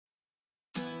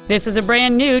This is a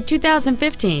brand new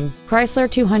 2015 Chrysler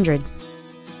 200.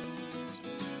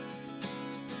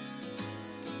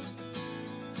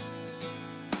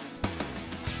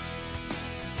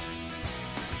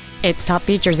 Its top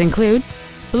features include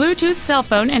Bluetooth cell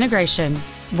phone integration,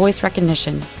 voice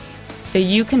recognition, the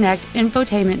Uconnect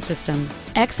infotainment system,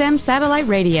 XM satellite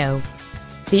radio,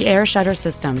 the air shutter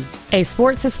system, a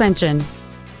sport suspension,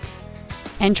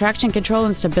 and traction control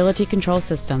and stability control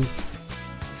systems.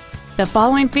 The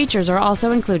following features are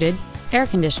also included: air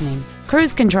conditioning,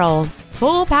 cruise control,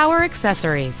 full power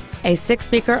accessories, a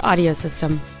 6-speaker audio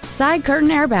system, side curtain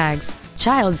airbags,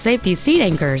 child safety seat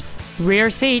anchors, rear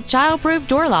seat child-proof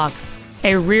door locks,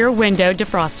 a rear window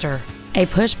defroster, a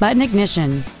push-button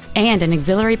ignition, and an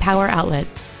auxiliary power outlet.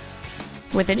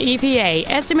 With an EPA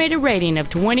estimated rating of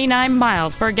 29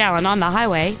 miles per gallon on the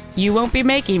highway, you won't be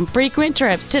making frequent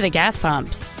trips to the gas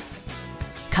pumps.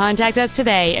 Contact us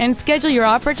today and schedule your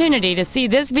opportunity to see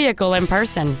this vehicle in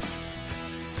person.